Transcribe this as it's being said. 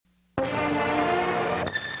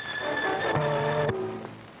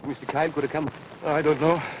Mr. Kyle could have come? I don't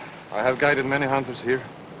know. I have guided many hunters here.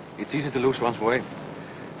 It's easy to lose one's way.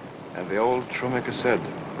 And the old shoemaker said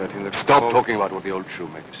that in the... Stop talking about what the old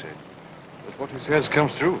shoemaker said. But what he says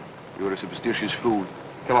comes true. You're a superstitious fool.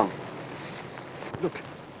 Come on. Look.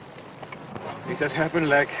 This has happened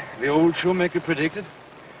like the old shoemaker predicted.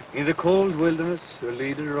 In the cold wilderness, a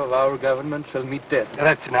leader of our government shall meet death.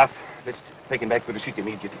 That's enough. Let's take him back to the city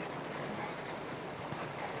immediately.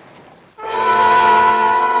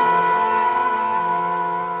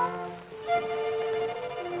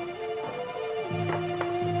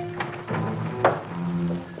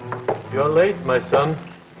 You're late, my son.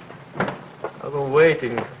 I've been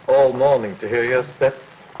waiting all morning to hear your steps.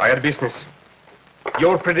 I had business.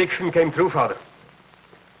 Your prediction came true, Father.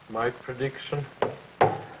 My prediction?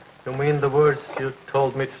 You mean the words you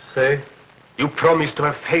told me to say? You promised to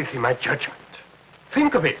have faith in my judgment.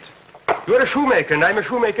 Think of it. You're a shoemaker and I'm a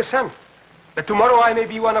shoemaker's son. That tomorrow I may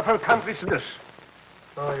be one of our country's leaders.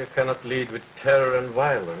 Oh, you cannot lead with terror and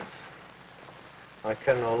violence. I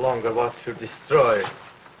can no longer watch you destroy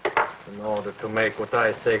in order to make what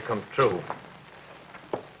I say come true.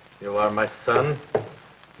 You are my son,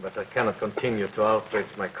 but I cannot continue to outrage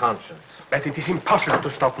my conscience. But it is impossible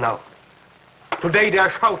to stop now. Today they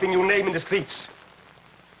are shouting your name in the streets.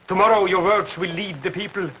 Tomorrow your words will lead the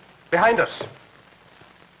people behind us.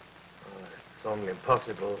 It's only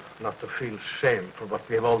impossible not to feel shame for what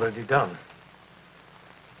we have already done.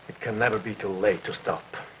 It can never be too late to stop.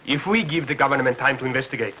 If we give the government time to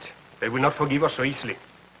investigate, they will not forgive us so easily.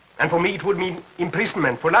 And for me it would mean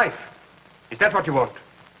imprisonment for life. Is that what you want?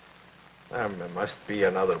 There must be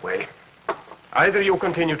another way. Either you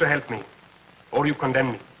continue to help me, or you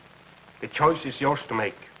condemn me. The choice is yours to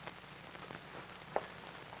make.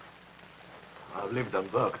 I've lived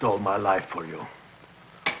and worked all my life for you.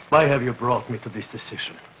 Why have you brought me to this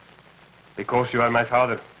decision? Because you are my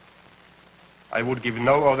father. I would give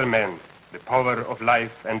no other man the power of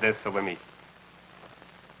life and death over me.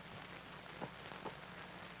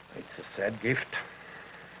 It's a sad gift.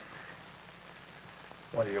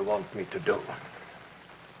 What do you want me to do?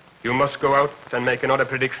 You must go out and make another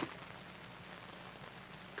prediction.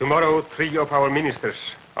 Tomorrow, 3 of our ministers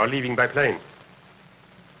are leaving by plane.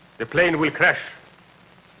 The plane will crash,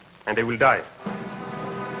 and they will die.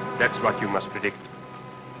 That's what you must predict.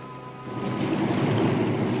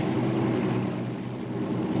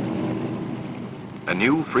 A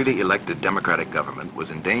new, freely elected democratic government was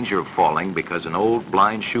in danger of falling because an old,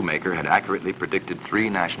 blind shoemaker had accurately predicted 3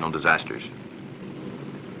 national disasters.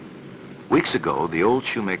 Weeks ago, the old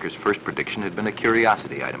shoemaker's first prediction had been a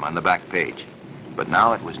curiosity item on the back page, but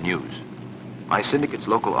now it was news. My syndicate's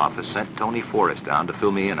local office sent Tony Forrest down to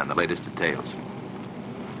fill me in on the latest details.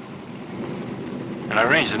 And I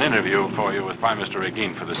arranged an interview for you with Prime Minister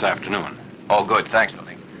Regine for this afternoon. Oh, good. Thanks,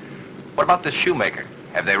 Tony. What about this shoemaker?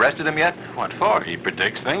 Have they arrested him yet? What for? He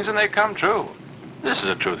predicts things and they come true. This is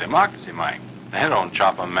a true democracy, Mike. They don't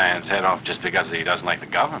chop a man's head off just because he doesn't like the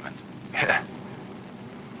government. Yeah.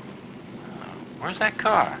 Where's that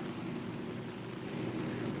car?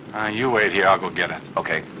 You wait here, I'll go get it.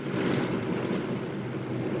 Okay.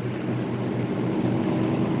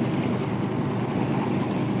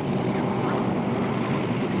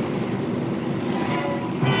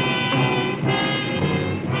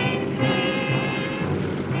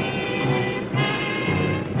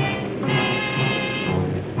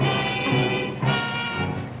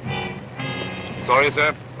 Sorry,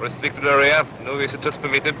 sir. Restricted area. No visitors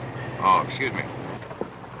permitted. Oh, excuse me.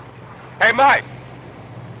 Hey, Mike!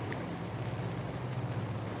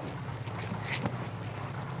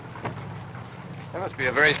 There must be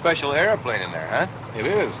a very special airplane in there, huh? It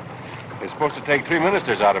is. They're supposed to take 3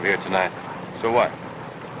 ministers out of here tonight. So what?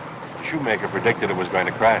 The shoemaker predicted it was going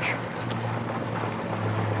to crash.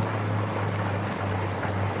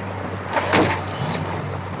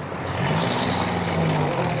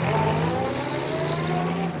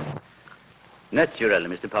 Naturally,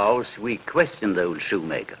 Mr. Powers, we question the old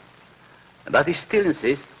shoemaker. But he still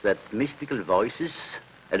insists that mystical voices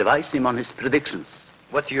advise him on his predictions.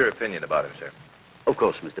 What's your opinion about him, sir? Of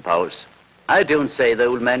course, Mr. Powers. I don't say the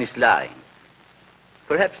old man is lying.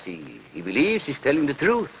 Perhaps he believes he's telling the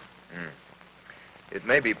truth. It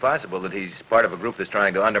may be possible that he's part of a group that's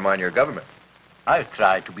trying to undermine your government. I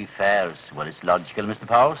try to be fair as well as logical, Mr.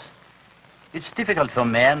 Powers. It's difficult for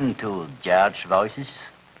men to judge voices.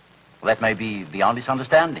 That may be beyond his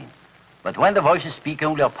understanding. But when the voices speak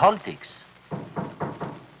only of politics...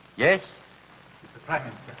 Yes? Mr. Prime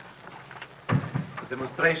Minister, the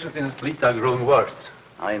demonstrations in the street are growing worse.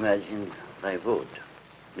 I imagined they would.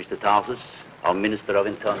 Mr. Tarsus, our Minister of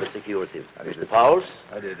Internal Security. Mr. Powers?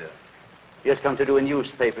 I did. He has come to do a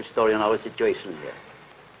newspaper story on our situation here.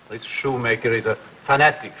 This shoemaker is a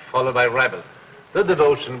fanatic, followed by rebel. The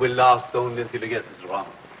devotion will last only until he gets it wrong.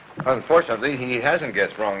 Unfortunately, he hasn't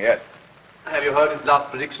guessed wrong yet. Have you heard his last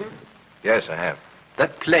prediction? Yes, I have.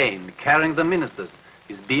 That plane carrying the ministers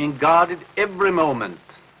is being guarded every moment.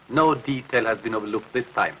 No detail has been overlooked this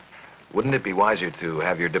time. Wouldn't it be wiser to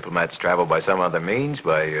have your diplomats travel by some other means,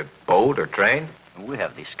 by boat or train? We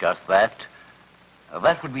have discussed that.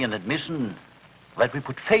 That would be an admission that we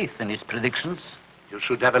put faith in his predictions. You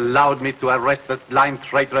should have allowed me to arrest that blind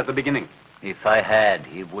traitor at the beginning. If I had,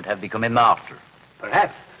 he would have become a martyr.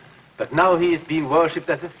 Perhaps. But now he is being worshipped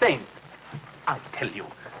as a saint. I tell you,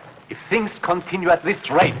 if things continue at this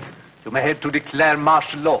rate, you may have to declare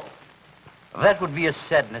martial law. That would be a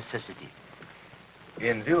sad necessity.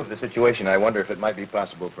 In view of the situation, I wonder if it might be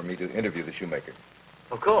possible for me to interview the shoemaker.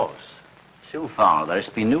 Of course. So far, there has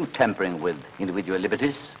been no tampering with individual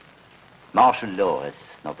liberties. Martial law has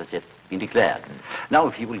not as yet been declared. Now,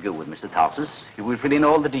 if you will go with Mr. Tarsus, he will fill in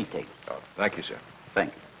all the details. Oh, thank you, sir.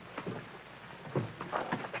 Thank you.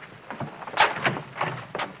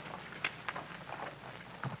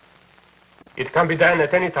 It can be done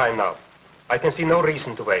at any time now. I can see no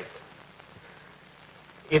reason to wait.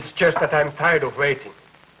 It's just that I'm tired of waiting.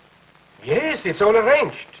 Yes, it's all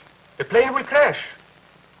arranged. The plane will crash.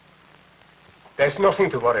 There's nothing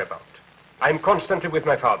to worry about. I'm constantly with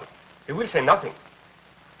my father. He will say nothing.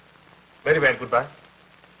 Very well, goodbye.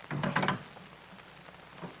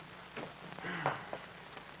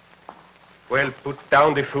 Well, put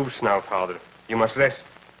down the fools now, Father. You must rest.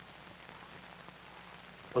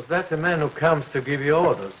 Was that the man who comes to give you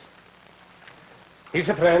orders? He's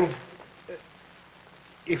a friend.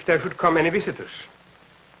 If there should come any visitors,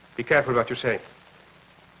 be careful what you say.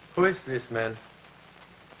 Who is this man?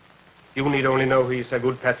 You need only know he's a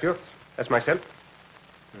good patriot, as myself.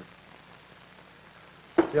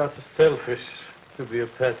 You are too selfish to be a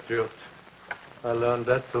patriot. I learned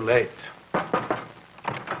that too late.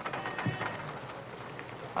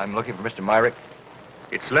 I'm looking for Mr. Myrick.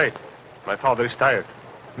 It's late. My father is tired.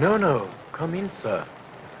 No. Come in, sir.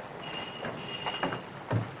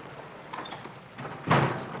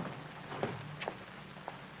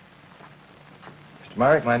 Mr.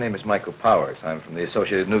 Myrick, my name is Michael Powers. I'm from the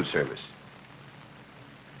Associated News Service.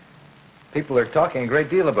 People are talking a great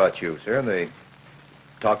deal about you, sir, and they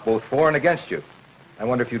talk both for and against you. I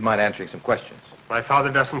wonder if you'd mind answering some questions. My father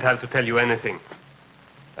doesn't have to tell you anything.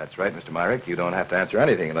 That's right, Mr. Myrick. You don't have to answer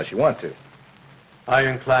anything unless you want to. Are you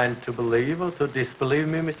inclined to believe or to disbelieve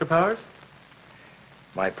me, Mr. Powers?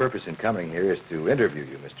 My purpose in coming here is to interview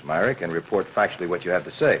you, Mr. Myrick, and report factually what you have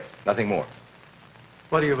to say. Nothing more.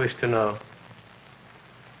 What do you wish to know?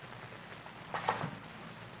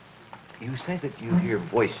 You say that you hear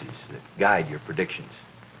voices that guide your predictions.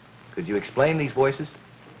 Could you explain these voices?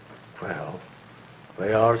 Well,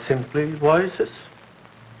 they are simply voices.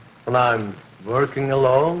 When I'm working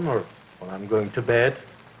alone or when I'm going to bed,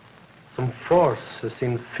 some force has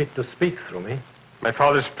seen fit to speak through me. My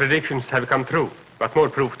father's predictions have come true. What more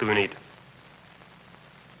proof do we need?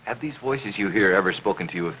 Have these voices you hear ever spoken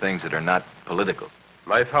to you of things that are not political?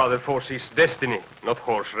 My father foresees destiny, not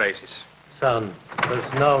horse races. Son,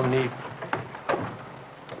 there's no need.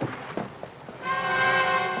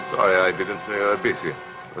 Sorry, I didn't miss you.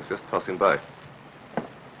 I was just passing by.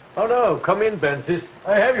 Oh, no, come in, Bensis.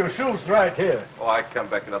 I have your shoes right here. Oh, I come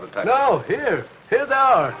back another time. No, here they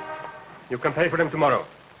are. You can pay for them tomorrow.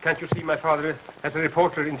 Can't you see my father has a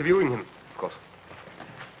reporter interviewing him? Of course.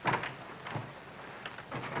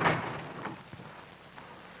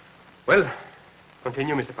 Well,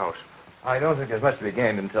 continue, Mr. Powers. I don't think there's much to be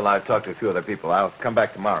gained until I've talked to a few other people. I'll come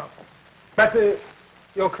back tomorrow. But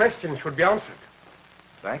your questions should be answered.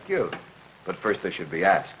 Thank you. But first they should be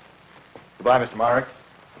asked. Goodbye, Mr. Myrick.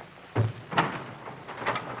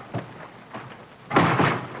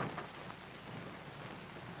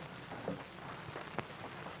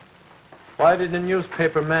 Why did the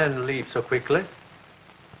newspaper man leave so quickly?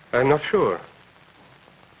 I'm not sure.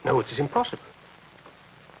 No, it is impossible.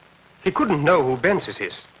 He couldn't know who Bensis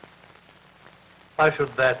is. Why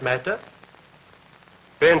should that matter?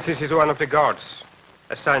 Bensis is one of the guards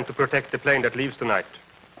assigned to protect the plane that leaves tonight.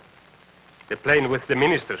 The plane with the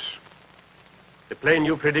ministers. The plane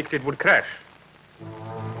you predicted would crash.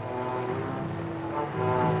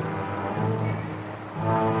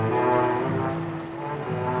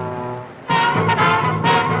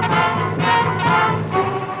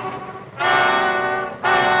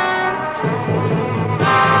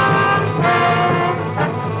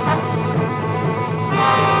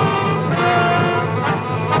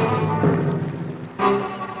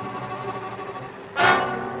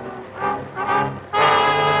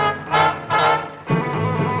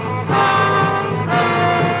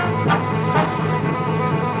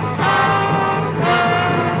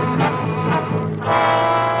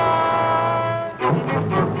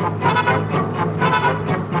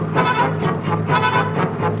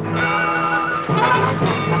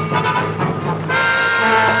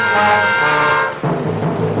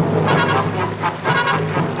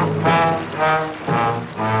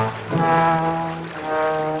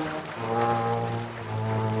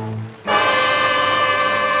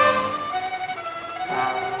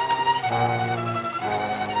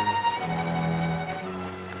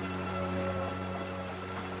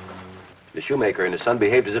 The shoemaker and his son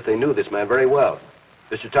behaved as if they knew this man very well.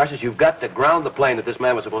 Mr. Tarsus, you've got to ground the plane that this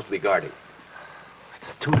man was supposed to be guarding.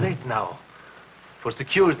 It's too late now. For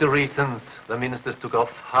security reasons, the ministers took off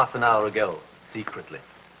half an hour ago, secretly.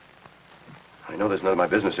 I know that's none of my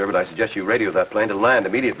business, sir, but I suggest you radio that plane to land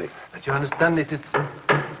immediately. But you understand it is...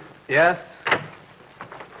 Yes?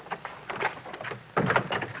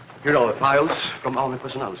 Here are all the files from all the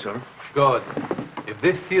personnel, sir. Good. If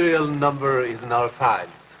this serial number is in our files,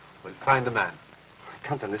 we'll find the man. I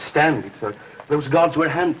can't understand it, sir. Those guards were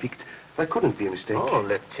handpicked. That couldn't be a mistake. Oh,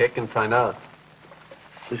 let's check and find out.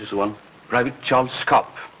 This is the one. Private Charles Scott.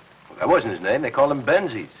 Well, that wasn't his name. They called him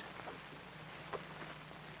Benzies.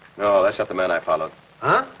 No, that's not the man I followed.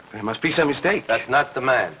 Huh? There must be some mistake. That's not the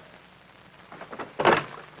man.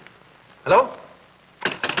 Hello?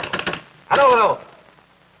 Hello.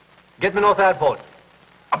 Get me North Airport.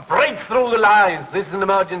 A break through the lines. This is an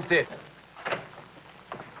emergency.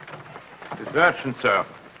 It's urgent, sir.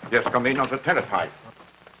 Just come in on the telephone.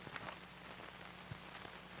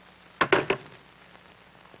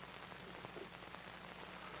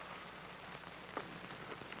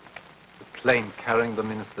 The plane carrying the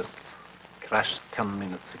ministers crashed 10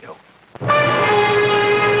 minutes ago.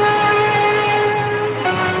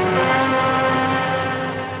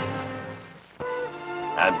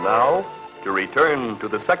 And now, to return to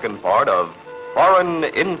the second part of Foreign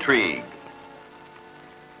Intrigue.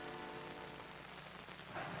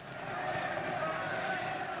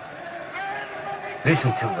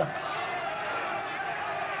 Listen to them.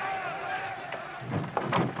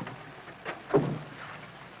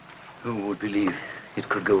 Who would believe it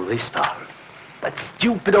could go this far? That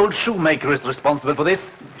stupid old shoemaker is responsible for this.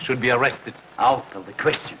 He should be arrested. Out of the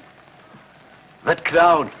question. That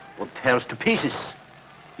crowd will tear us to pieces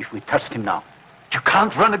if we touched him now. You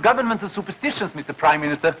can't run a government of superstitions, Mr. Prime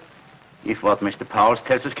Minister. If what Mr. Powers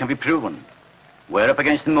tells us can be proven, we're up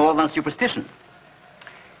against more than superstition.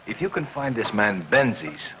 If you can find this man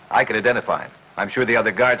Benzies, I can identify him. I'm sure the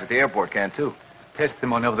other guards at the airport can, too.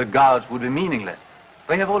 Testimony of the guards would be meaningless.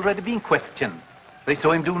 They have already been questioned. They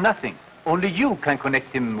saw him do nothing. Only you can connect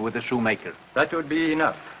him with the shoemaker. That would be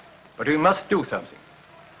enough. But we must do something.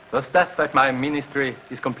 The staff at my ministry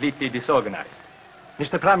is completely disorganized.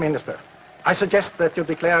 Mr. Prime Minister, I suggest that you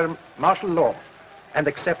declare martial law and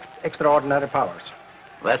accept extraordinary powers.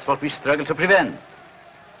 That's what we struggle to prevent.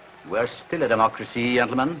 We're still a democracy,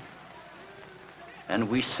 gentlemen. And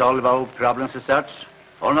we solve our problems as such,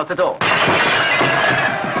 or not at all.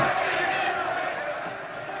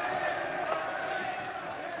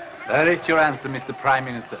 There is your answer, Mr. Prime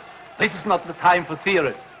Minister. This is not the time for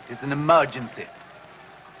theories. It is an emergency.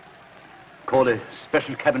 Call a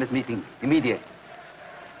special cabinet meeting immediately.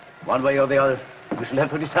 One way or the other, we shall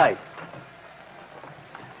have to decide.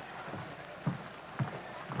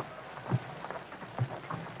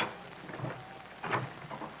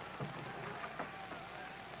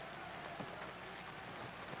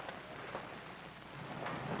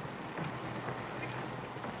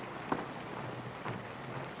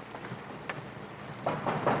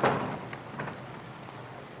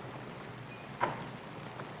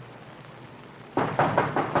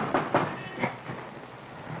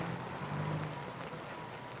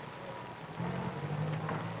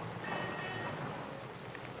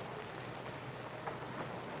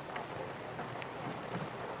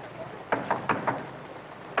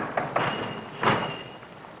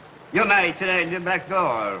 You may today in the back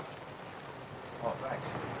door. Oh, right.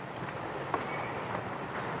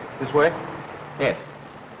 This way? Yes.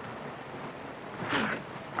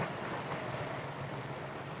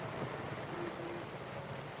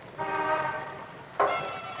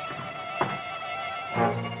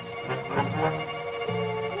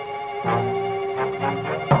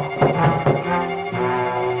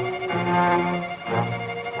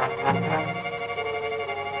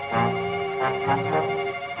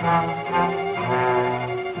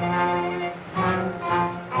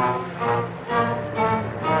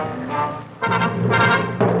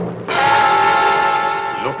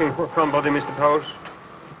 Looking for somebody, Mr. Powers?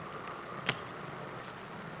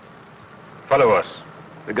 Follow us.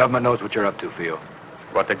 The government knows what you're up to, Theo.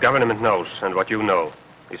 What the government knows and what you know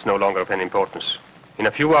is no longer of any importance. In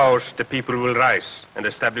a few hours, the people will rise and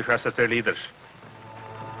establish us as their leaders.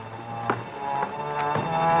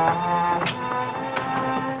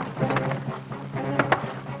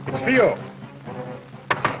 It's Theo.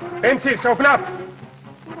 Fences, open up!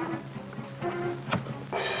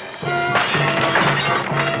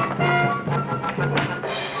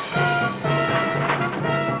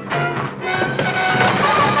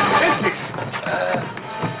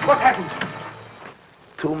 What happened?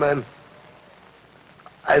 Two men.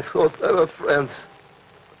 I thought they were friends.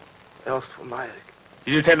 They asked for Myrick.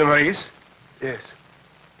 Did you tell them where he is? Yes.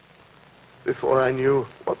 Before I knew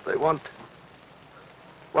what they want,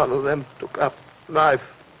 one of them took up a knife.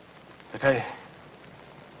 But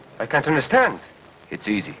I can't understand. It's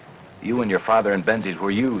easy. You and your father and Benzies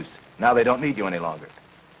were used. Now they don't need you any longer.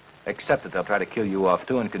 Except that they'll try to kill you off,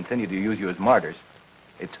 too, and continue to use you as martyrs.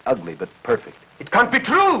 It's ugly, but perfect. It can't be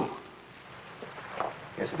true!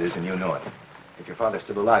 Yes, it is, and you know it. If your father's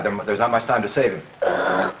still alive, there's not much time to save him.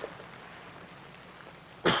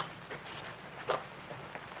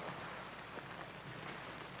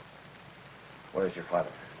 Where's your father?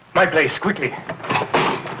 My place, quickly.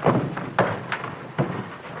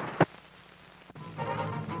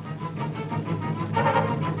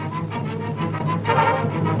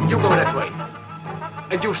 You go that way.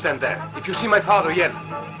 And you stand there. If you see my father, yell.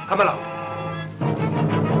 Come along.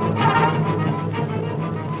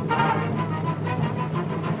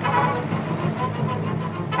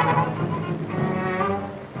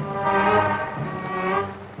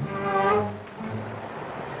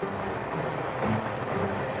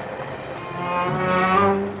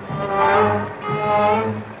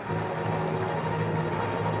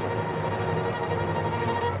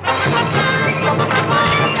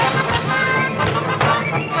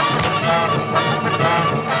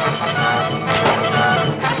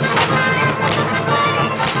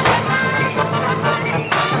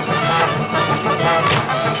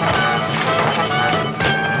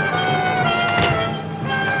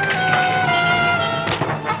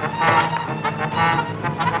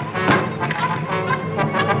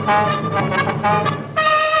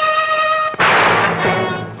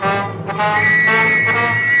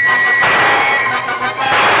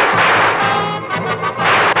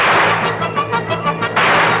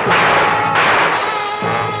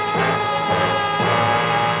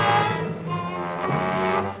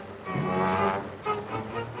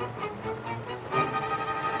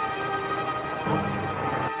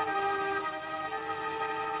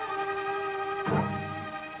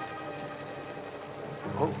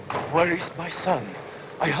 Where is my son?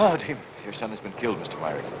 I heard him. Your son has been killed, Mr.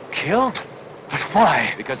 Myrick. Killed? But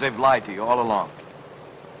why? Because they've lied to you all along.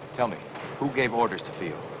 Tell me, who gave orders to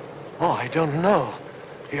Theo? Oh, I don't know.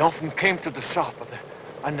 He often came to the shop, but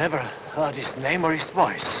I never heard his name or his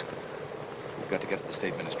voice. We've got to get to the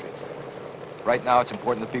state ministry. Right now, it's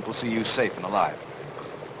important that people see you safe and alive.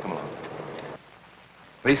 Come along.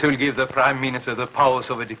 This will give the Prime Minister the powers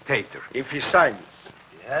of a dictator. If he signs.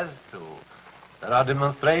 He has to. There are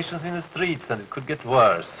demonstrations in the streets, and it could get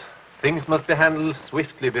worse. Things must be handled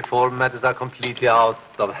swiftly before matters are completely out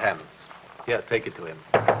of hands. Here, take it to him.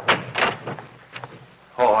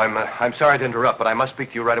 Oh, I'm sorry to interrupt, but I must speak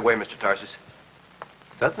to you right away, Mr. Tarsus.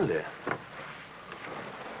 Certainly.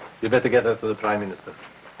 You'd better get her to the Prime Minister.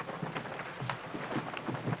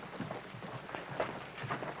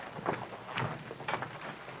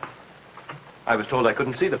 I was told I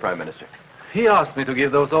couldn't see the Prime Minister. He asked me to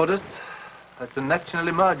give those orders. That's a national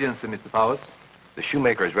emergency, Mr. Powers. The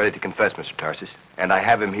shoemaker is ready to confess, Mr. Tarsus, and I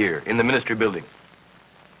have him here, in the ministry building.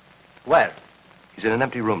 Where? He's in an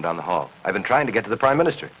empty room down the hall. I've been trying to get to the Prime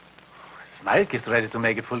Minister. If Myrick is ready to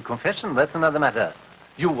make a full confession, that's another matter.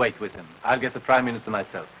 You wait with him. I'll get the Prime Minister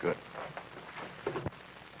myself. Good.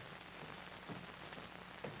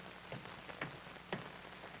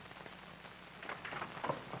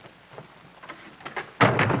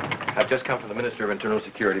 I've just come from the Minister of Internal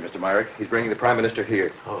Security, Mr. Myrick. He's bringing the Prime Minister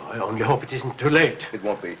here. Oh, I only hope it isn't too late. It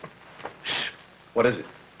won't be. Shh. What is it?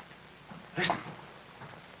 Listen.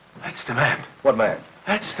 That's the man. What man?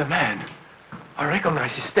 That's the man. I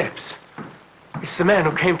recognize his steps. It's the man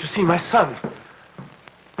who came to see my son.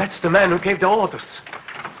 That's the man who gave the orders.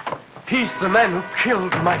 He's the man who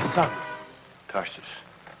killed my son. Tarsus.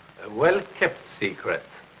 A well-kept secret.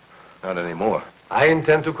 Not anymore. I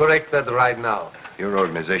intend to correct that right now. Your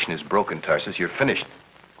organization is broken, Tarsus. You're finished.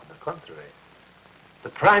 On the contrary. The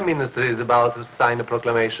Prime Minister is about to sign a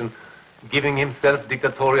proclamation giving himself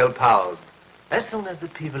dictatorial powers. As soon as the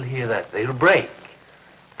people hear that, they'll break.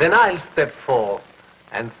 Then I'll step forth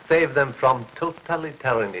and save them from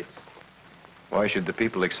totalitarianism. Why should the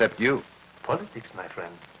people accept you? Politics, my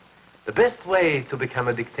friend. The The best way to become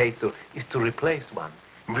a dictator is to replace one.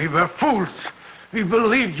 We were fools. We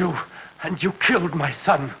believed you, and you killed my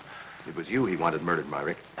son. It was you he wanted murdered,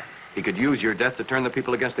 Myrick. He could use your death to turn the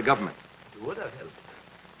people against the government. It would have helped.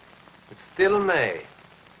 It still may.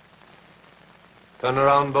 Turn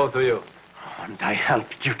around, both of you. And I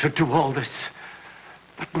helped you to do all this.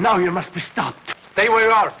 But now you must be stopped. Stay where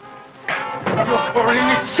you are. You're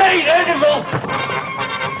an insane animal!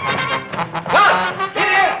 Run! In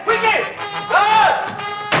here! Quickly! Run!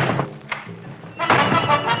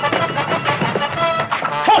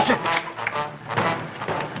 Force it!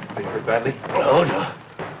 Are you hurt badly? No, no.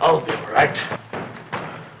 I'll be all right.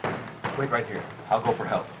 Wait right here. I'll go for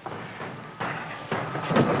help.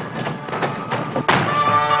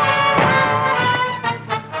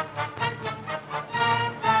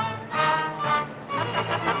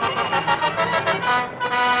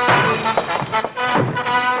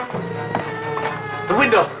 The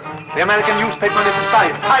window. The American newspaper is a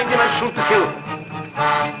spy. Find him and shoot to kill.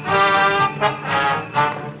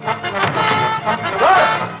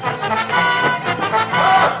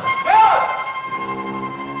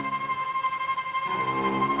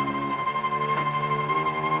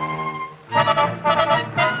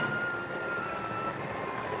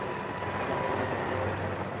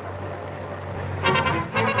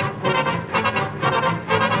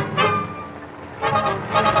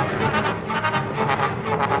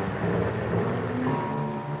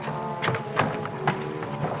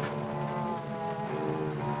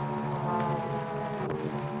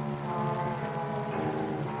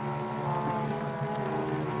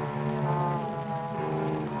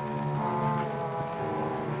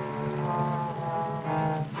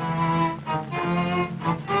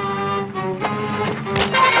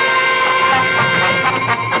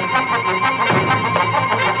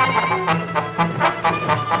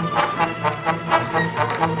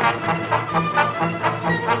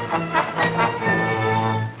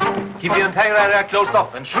 Keep the entire area closed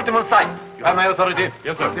off and shoot him on sight. You have my authority.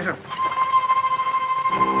 Yes, sir. Yes, sir.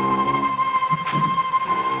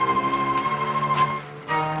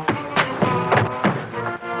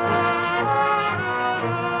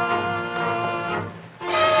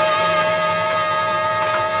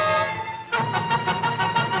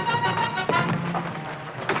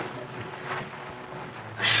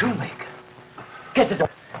 A shoemaker. Get the door.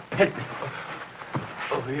 Help me.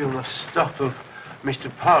 Oh, you must stop him.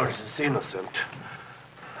 Mr. Powers is innocent.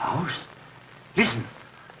 Powers? Listen,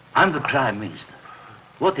 I'm the Prime Minister.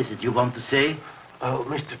 What is it you want to say? Oh,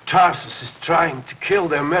 Mr. Tarsus is trying to kill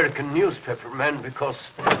the American newspaper man because...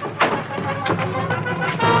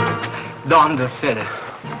 Donde sede.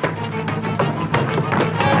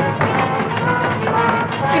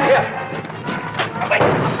 In here!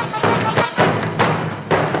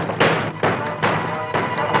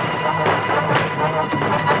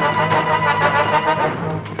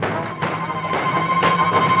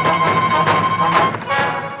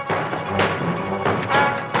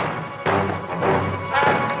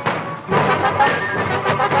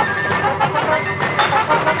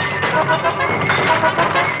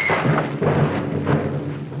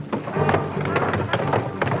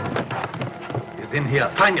 He's in here.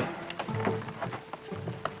 Find him.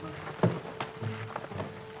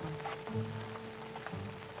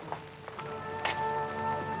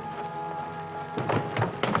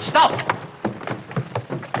 Stop!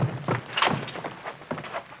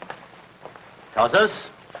 Tarsus,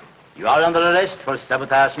 you are under arrest for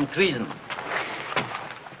sabotage and treason.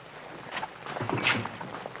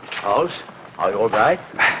 Powers, are you all right?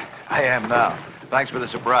 I am now. Thanks for the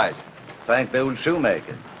surprise. Thank the old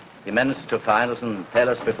shoemaker. He managed to find us and tell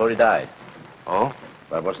us before he died. Oh?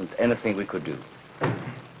 There wasn't anything we could do.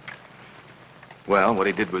 Well, what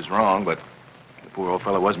he did was wrong, but the poor old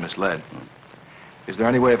fellow was misled. Is there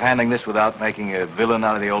any way of handling this without making a villain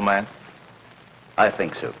out of the old man? I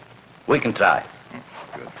think so. We can try.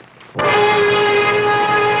 Good.